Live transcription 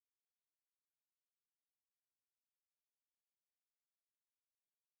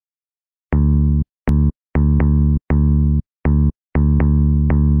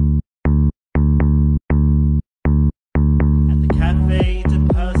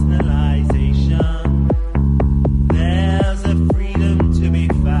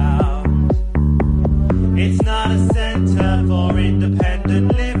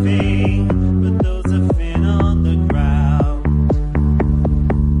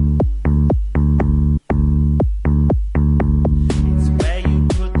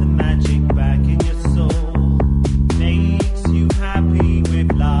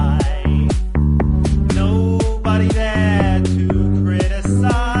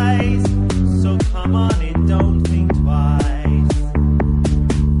eyes. So come on in, don't think twice.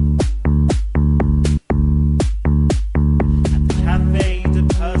 At the cafe de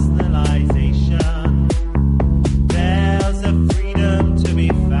personalization, there's a freedom to be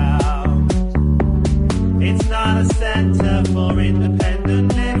found. It's not a center for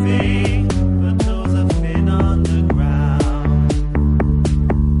independent living, but those are thin on the ground.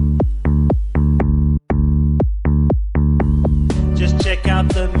 Just check out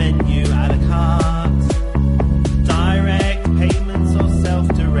the menu a la carte. Direct payments or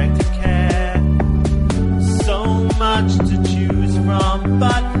self-directed care. So much to choose from,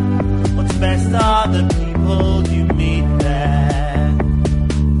 but what's best are the people you meet there.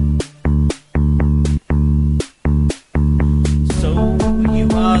 So you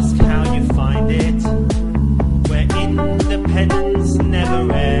ask how you find it, where independence never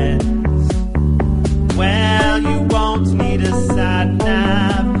ends. Well, you won't need a sat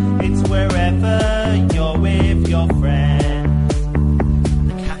nav, it's wherever you're with your friends.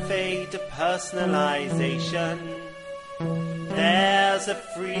 The cafe de personalization, there's a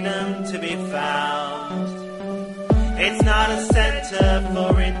freedom to be found. It's not a center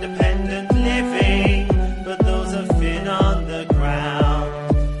for independent living, but those are thin on the ground.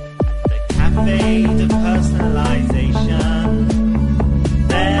 At the cafe de personalization,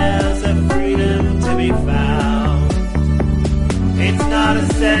 there's a freedom to be found. It's not a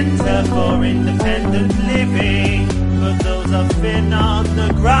center for independent living, but those are thin on the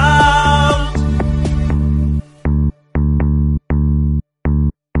ground.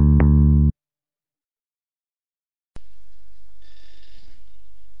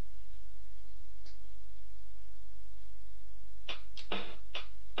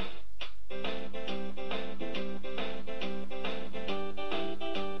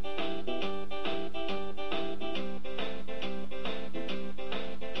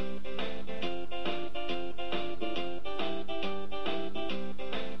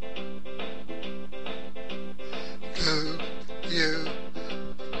 Do you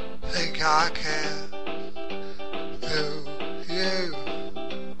think I care? Do you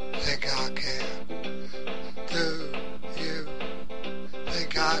think I care? Do you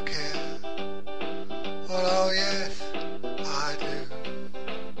think I care? Well, oh yes, I do.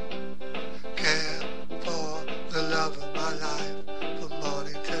 Care for the love of my life, from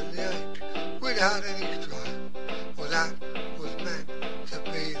morning till night, without any strife. Well, that was meant to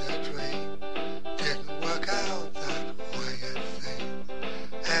be the dream. Didn't work out that way, it seemed.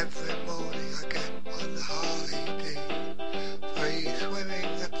 Every morning I get on the Harley Dean, free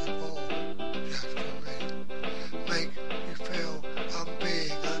swimming at the pool, just for me. Make you feel I'm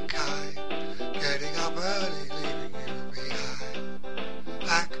being unkind, getting up early, leaving you behind.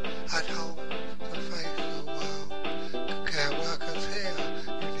 Back at home to face the world, care workers here,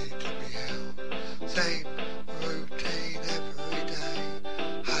 you need to be held. Say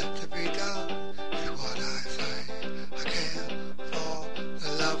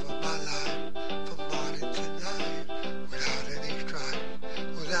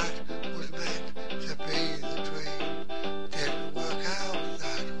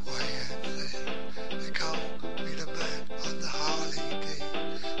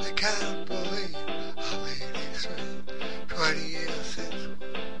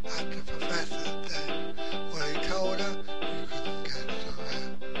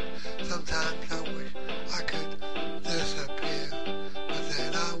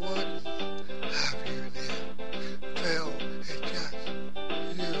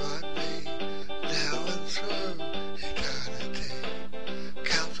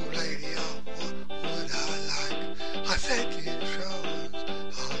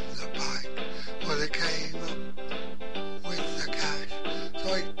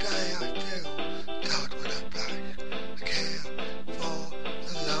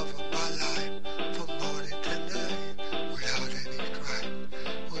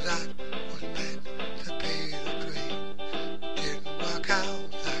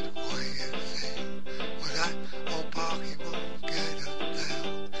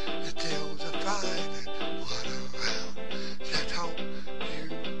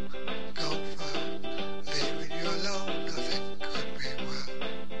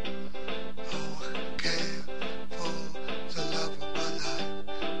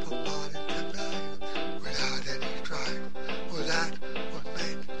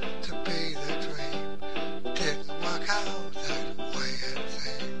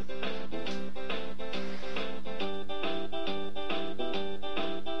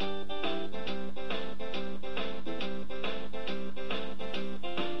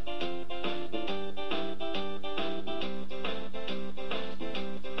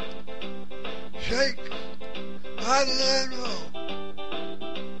shake, rattle and roll.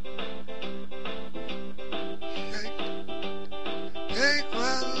 Shake, shake,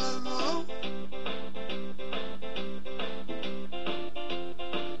 rattle and roll.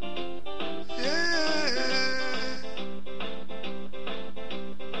 Yeah,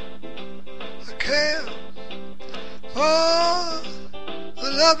 I care for the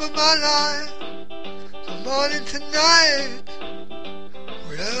love of my life, from morning to night,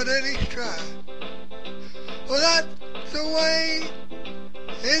 without any strife. Well, that's the way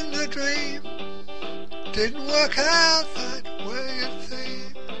in the dream. Didn't work out that way it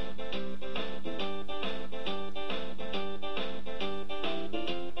seemed.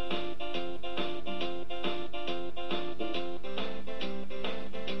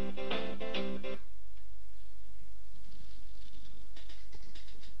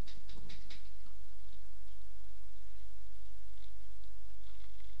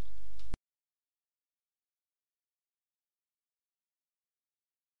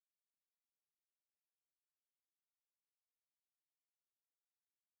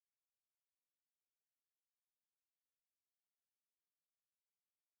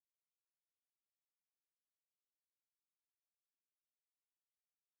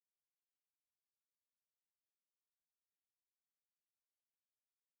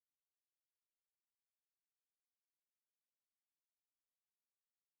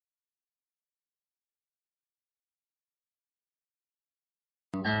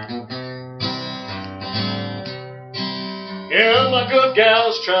 Yeah, my good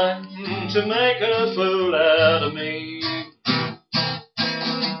gal's trying to make a fool out of me.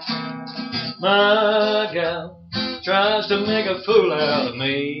 My gal tries to make a fool out of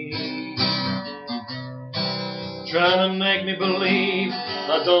me, trying to make me believe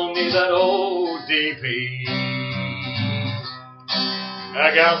I don't need that old DP.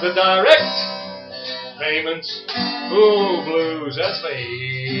 I got the direct payments, ooh, blues, that's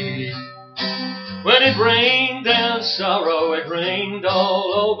me. When it rained down sorrow, it rained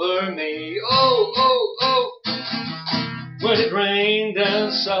all over me. Oh, oh, oh. When it rained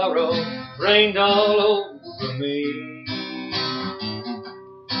down sorrow, rained all over me.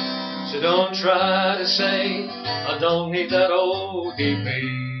 So don't try to say I don't need that old DP.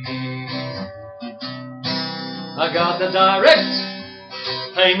 I got the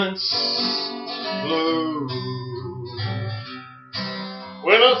direct payments blues.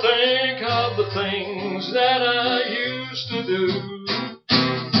 When I think of the things that I used to do,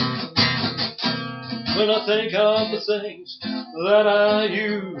 when I think of the things that I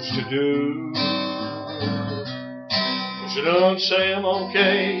used to do, but you don't say I'm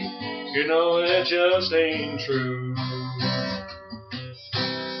okay, you know it just ain't true.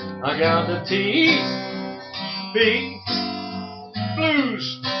 I got the TB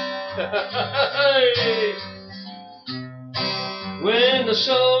blues. Hey. When the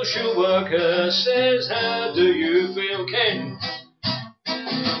social worker says, how do you feel, Ken?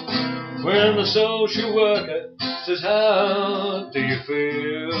 When the social worker says, how do you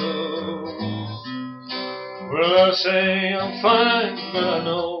feel? Well, I say I'm fine, but I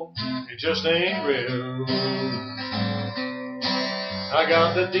know it just ain't real. I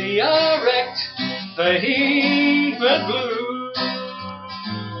got the direct payment blues.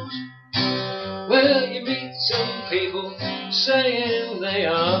 Well, you meet some people saying they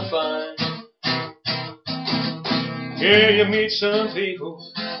are fine. Yeah, you meet some people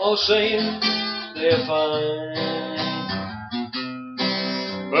all saying they're fine.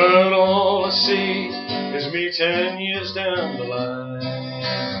 But all I see is me 10 years down the line.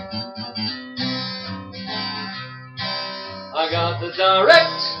 I got the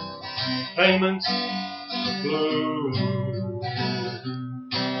direct payment blues.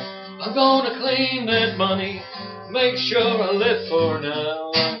 I'm gonna claim that money, make sure I live for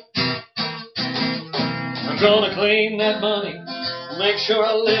now. I'm gonna claim that money, make sure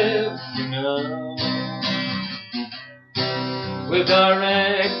I live for now. With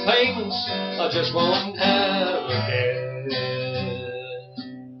direct payments, I just won't have a care.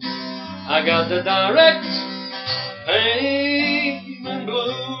 I got the direct payment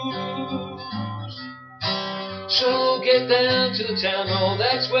blues. So get down to the town hall,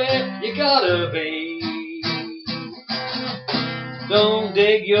 that's where you gotta be. Don't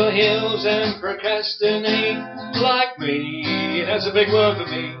dig your heels and procrastinate like me. That's a big word for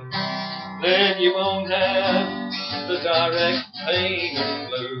me. Then you won't have the direct payment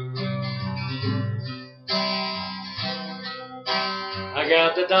blues. I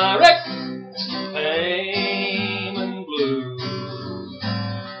got the direct payment blues.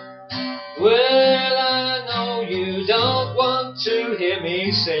 Well, I know you don't want to hear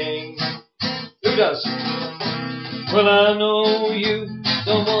me sing, Who does? Well, I know you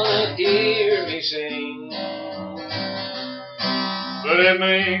don't want to hear me sing, but it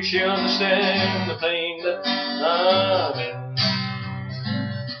makes you understand the pain that I'm in.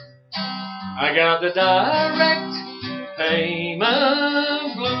 I got the direct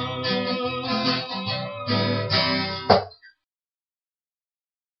payment blues.